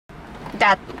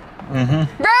Dad. Mm-hmm.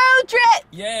 Road trip!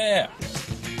 Yeah!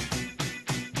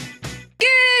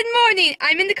 Good morning!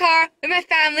 I'm in the car with my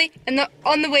family and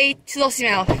on the way to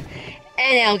Lossiemouth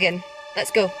and Elgin.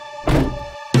 Let's go.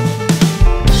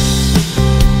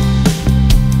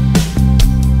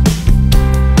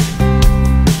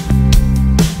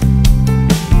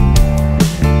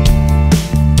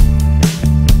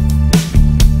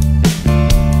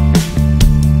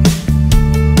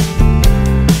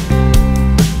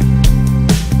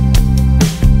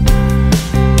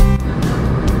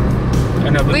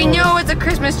 We know it's a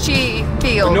Christmas tree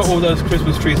field. Not all those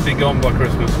Christmas trees be gone by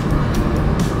Christmas.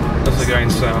 As they're going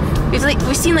south.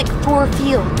 We've seen like 4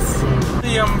 fields.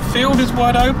 The field is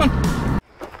wide open.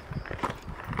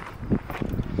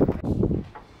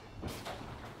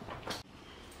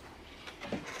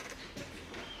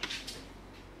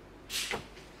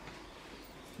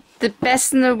 The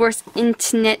best and the worst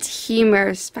internet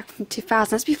humours back from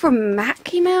 2000. That's before Matt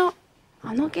came out.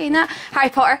 I'm not getting that. Harry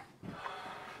Potter.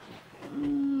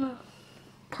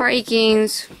 Party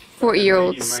games,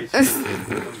 40-year-olds.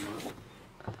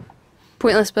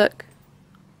 Pointless book.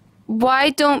 Why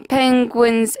don't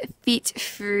penguins' feet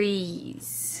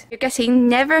freeze? You're guessing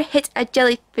never hit a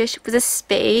jellyfish with a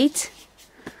spade.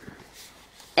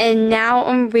 And now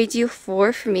on Radio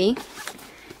 4 for me.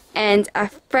 And a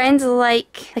friend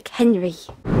like Henry.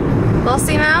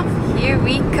 Lossiemouth, here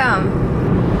we come.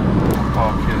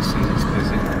 Park here since it's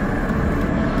busy.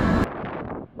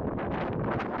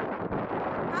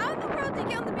 How in the world did you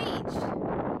get on the beach?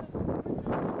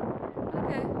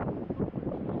 Okay.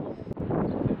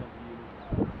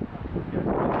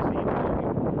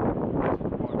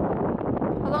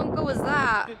 How long ago was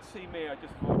that? You didn't see me, I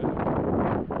just thought it.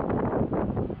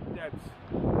 Debbs.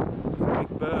 There's a big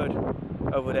bird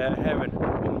over there, a heron,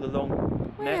 one with a long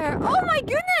Where? neck. Oh my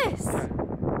goodness!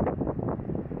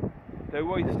 They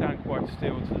always stand quite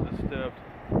still until they're disturbed.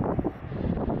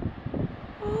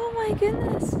 Oh my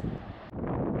goodness.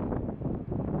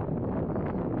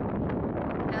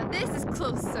 Now this is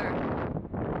closer.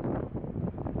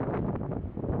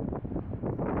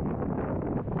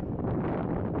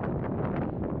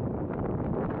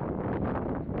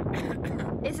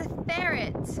 It's a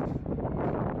ferret.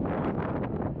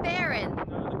 Heron.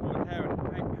 No, they're called heron.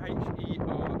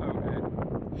 H-E-R-O-N.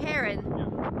 Heron. Yeah.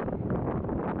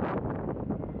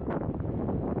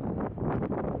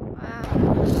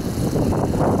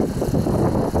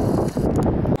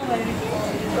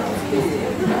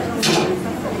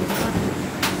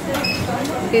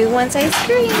 Who wants ice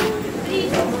cream?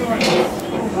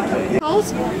 Called? I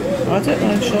don't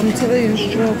know, Chantilly and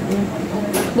strawberry.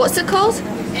 What's it called?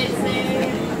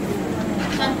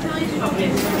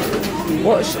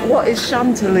 What is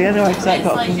Chantilly anyway? Because that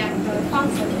got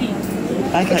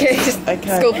Okay,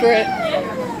 let's go for it.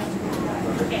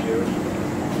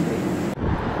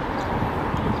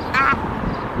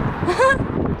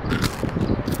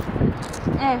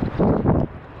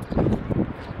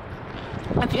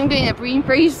 I think I'm getting a brain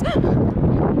freeze. And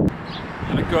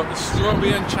I got the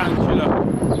strawberry and chancellor.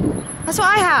 That's what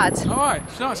I had. Alright,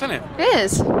 it's nice, isn't it? It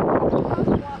is.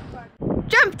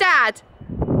 Jump, Dad!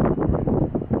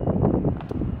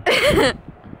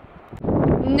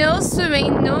 No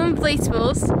swimming, no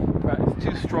inflatables. But it's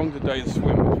too strong today to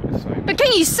swim, that's what it's saying. But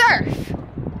can you surf?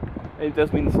 It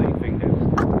does mean the same thing now.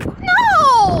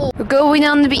 No! We're going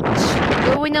on the beach.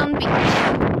 We're going on the beach.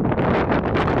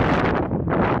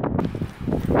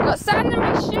 I've got sand in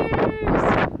my shoes.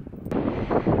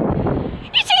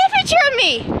 You take a picture of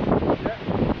me?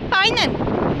 Yeah. Fine then.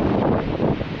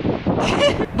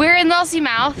 We're in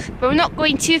Lossiemouth, but we're not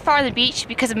going too far on the beach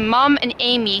because Mum and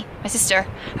Amy, my sister,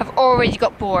 have already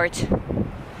got bored.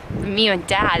 Me and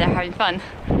Dad are having fun.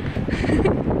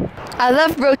 I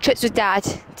love road trips with Dad,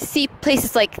 to see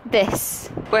places like this.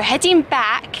 We're heading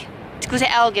back to go to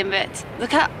Elgin, but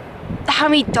look at how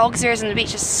many dogs there is on the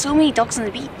beach. There's so many dogs on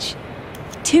the beach.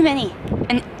 Too many.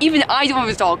 And even I don't have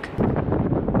a dog.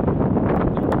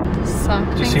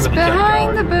 Something's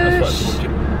behind the bush.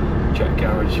 Jet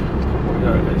garage.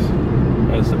 There it is.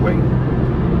 There's the wing.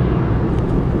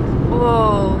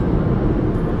 Whoa.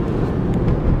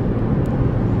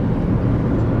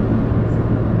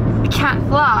 It can't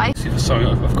fly. See the song,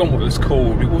 I've forgotten what it's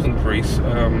called. It wasn't Grease.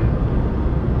 Fame.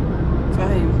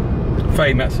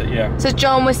 Fame, that's it, yeah. So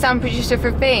John was sound producer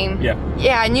for Fame? Yeah.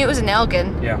 Yeah, I knew it was in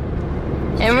Elgin. Yeah.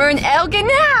 And we're in Elgin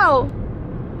now!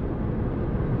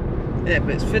 Yeah,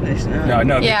 but it's finished now.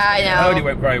 No, Yeah, I know. It only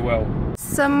went very well.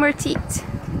 Summer to eat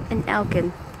in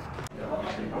Elgin.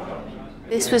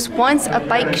 This was once a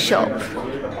bike shop.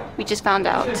 We just found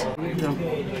out.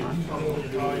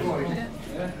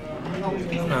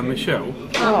 Michelle,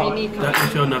 that's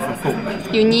Michelle Nothing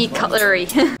Fault. You need cutlery.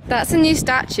 That's a new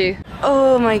statue.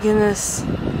 Oh my goodness.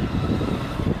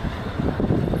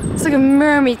 It's like a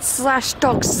mermaid slash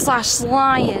dog slash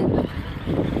lion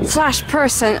slash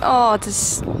person. Oh,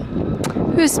 this.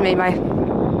 Who's made my.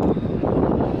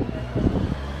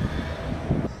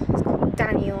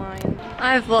 Danny lion.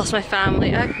 I've lost my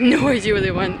family. I have no idea where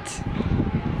they went.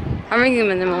 I'm ringing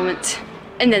them in a moment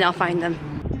and then I'll find them.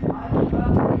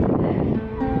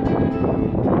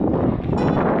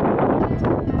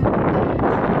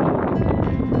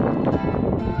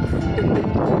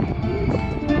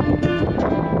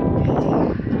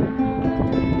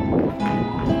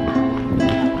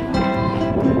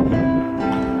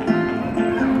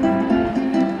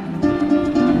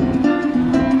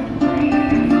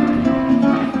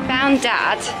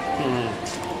 Dad.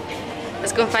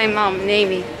 Let's go find Mom and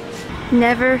Amy.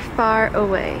 Never far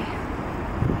away.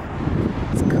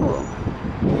 It's cool.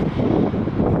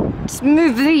 Just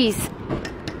move these.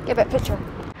 Get a picture.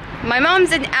 My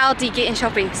mom's in Aldi getting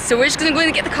shopping, so we're just gonna go in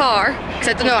and get the car because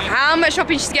I don't know how much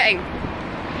shopping she's getting.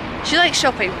 She likes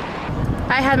shopping.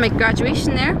 I had my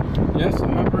graduation there. Yes, I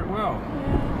remember it well.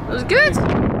 It was good.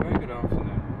 Very good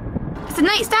afternoon. It's a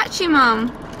nice statue,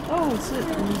 Mom. Oh, is it?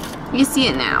 You see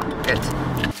it now. Good.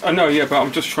 I know, yeah, but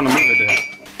I'm just trying to move it there.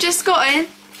 Just got in.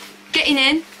 Getting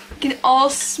in. You can all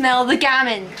smell the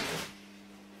gammon.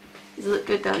 Does it look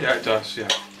good though? Yeah, it does, yeah.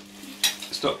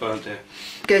 It's not burnt here.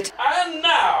 Good. And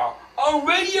now, on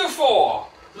Radio 4,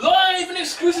 live and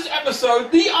exclusive episode,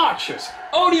 The Archers.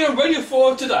 Only on Radio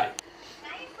 4 today.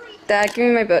 Dad, give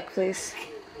me my book, please.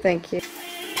 Thank you.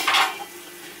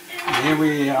 Here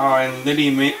we are in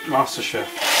Lily MasterChef.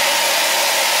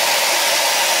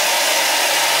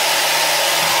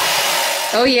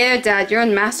 Oh yeah, Dad, you're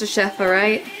on MasterChef,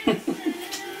 alright?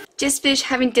 Just finished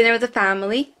having dinner with the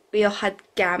family. We all had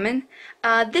gammon.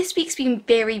 This week's been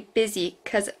very busy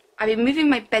because I've been moving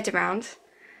my bed around.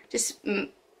 Just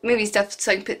moving stuff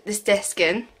so I can put this desk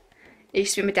in. It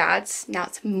used to be my dad's, now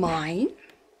it's mine.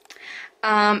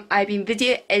 I've been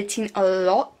video editing a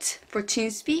lot for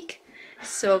TuneSpeak.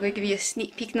 So I'm going to give you a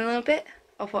sneak peek in a little bit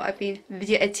of what I've been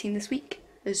video editing this week.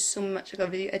 There's so much I got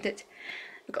to video edit.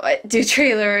 I've got to do a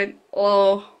trailer and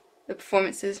all the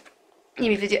performances need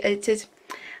to be video edited.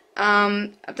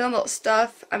 I've done a lot of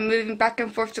stuff. I'm moving back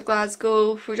and forth to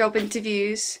Glasgow for job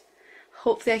interviews.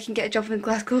 Hopefully I can get a job in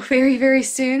Glasgow very, very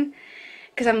soon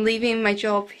because I'm leaving my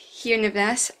job here in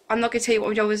Inverness. I'm not going to tell you what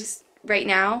my job is right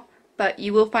now, but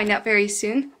you will find out very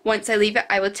soon. Once I leave it,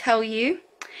 I will tell you.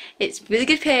 It's really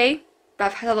good pay, but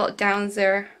I've had a lot of downs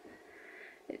there.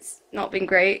 It's not been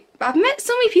great, but I've met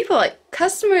so many people, like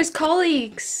customers,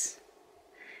 colleagues.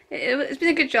 It's been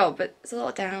a good job, but it's a lot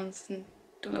of downs and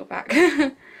don't look back.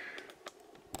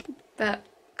 But I'm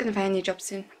gonna find a new job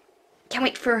soon. Can't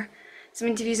wait for some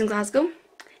interviews in Glasgow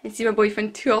and see my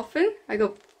boyfriend too often. I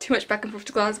go too much back and forth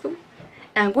to Glasgow.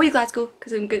 And I'm going to Glasgow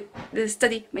because I'm going to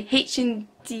study my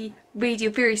H&D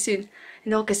radio very soon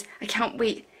in August. I can't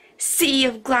wait. City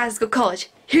of Glasgow College,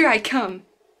 here I come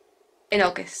in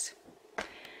August.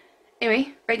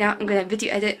 Anyway, right now I'm going to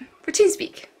video edit for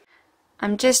TuneSpeak.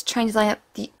 I'm just trying to line up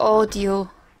the audio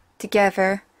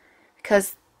together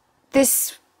because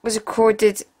this was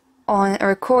recorded on a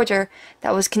recorder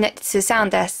that was connected to the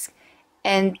sound desk,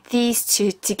 and these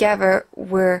two together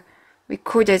were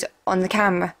recorded on the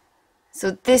camera.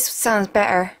 So this sounds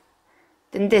better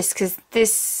than this because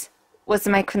this was the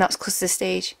microphone that was close to the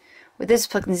stage. With this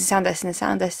plugged into the sound desk, and the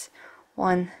sound desk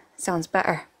one sounds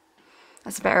better.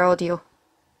 That's a better audio.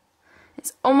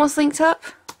 It's almost linked up.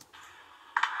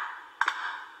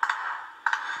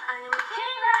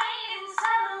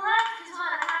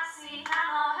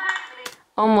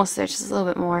 Almost there, just a little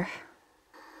bit more.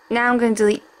 Now I'm going to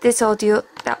delete this audio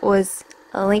that was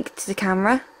a link to the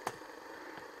camera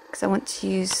because I want to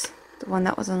use the one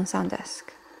that was on the sound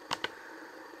desk.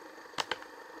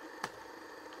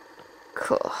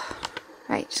 Cool.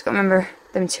 Right, just gotta remember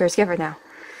them two are together now.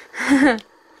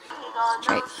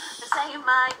 Right.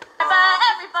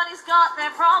 Everybody's got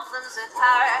their problems with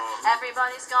power.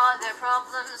 Everybody's got their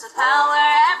problems with power.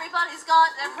 Everybody's got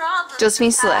their problems.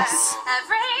 Josephine Celeste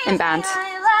in band.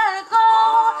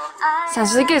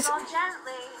 Sounds really good.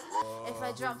 If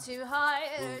I drop too high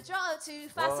or drop too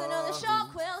fast, another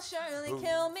shock will surely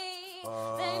kill me.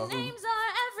 Their names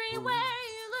are everywhere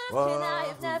you look, and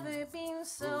I've never been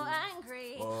so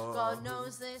angry. God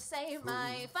knows this ain't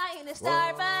my finest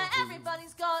hour, but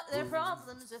everybody's got their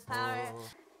problems with power.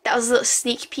 That was a little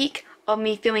sneak peek of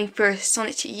me filming for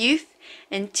Sonic to Youth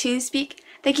and TuneSpeak.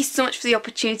 Thank you so much for the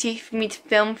opportunity for me to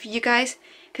film for you guys,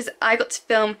 because I got to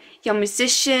film young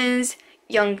musicians,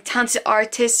 young talented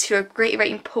artists who are great at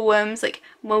writing poems, like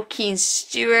Moki and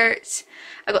Stewart.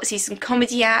 I got to see some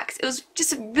comedy acts. It was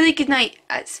just a really good night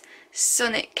at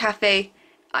Sonic Cafe.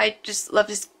 I just love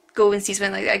to go and see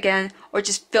something like that again, or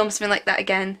just film something like that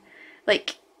again.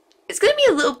 Like, it's going to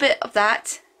be a little bit of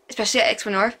that, especially at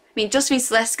Expo North. I mean, Josephine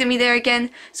Celeste's going to be there again,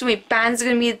 so many bands are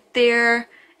going to be there.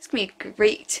 It's going to be a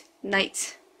great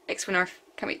night at Expo North.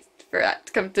 Can't wait for that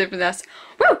to come to Inverness.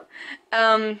 Woo!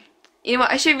 You know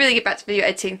what, I should really get back to video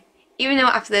editing. Even though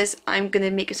after this I'm going to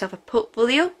make myself a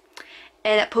portfolio,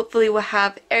 and that portfolio will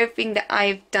have everything that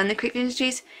I've done in creative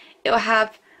industries. It will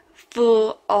have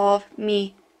full of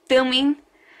me filming,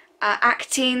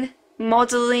 acting,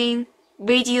 modelling,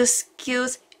 radio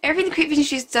skills, everything the creative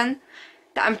industry has done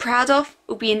that I'm proud of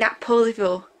will be in that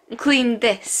portfolio, including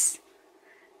this.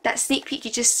 That sneak peek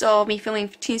you just saw me filming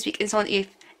for TeamSpeak and Sonic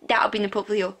Youth, that will be in the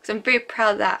portfolio, because I'm very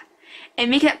proud of that.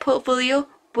 And making that portfolio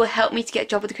will help me to get a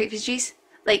job with the creative industries.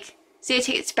 Like, say I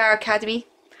take it to Barrow Academy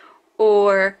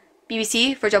or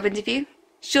BBC for a job interview,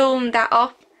 show them that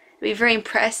off, they'll be very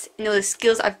impressed and know the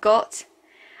skills I've got.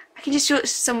 I can just show it to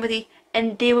somebody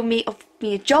and they will make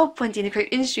me a job one day in the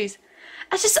creative industries.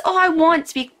 That's just all I want,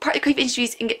 to be part of the creative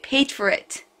industries and get paid for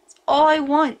it. That's all I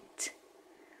want.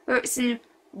 Whether it's in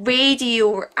radio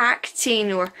or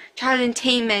acting or child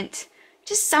entertainment,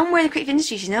 just somewhere in the creative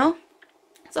industries, you know?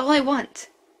 That's all I want.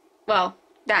 Well,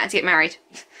 that and to get married.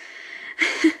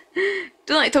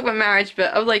 Don't like to talk about marriage,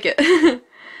 but I would like it.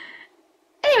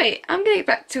 Anyway, I'm gonna get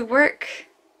back to work,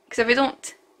 because if I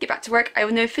don't get back to work, I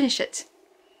will never finish it.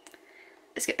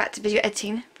 Let's get back to video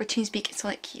editing for TeamSpeak and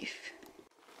Sonic Youth.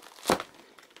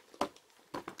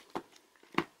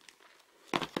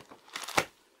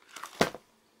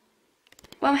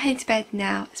 Well, I'm heading to bed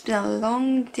now. It's been a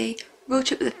long day, road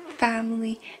trip with the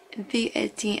family, and video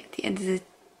editing at the end of the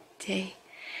day.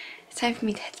 It's time for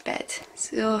me to head to bed.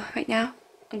 So right now,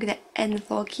 I'm gonna end the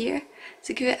vlog here.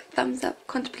 So give it a thumbs up,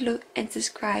 comment below, and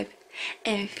subscribe.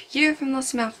 And if you're from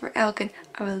Lossiemouth or Elgin,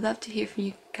 I would love to hear from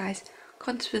you guys.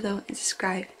 Comment below and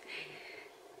subscribe.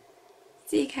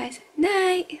 See you guys.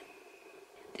 Night.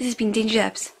 This has been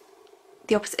Dangerdebbs,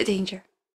 the opposite of danger.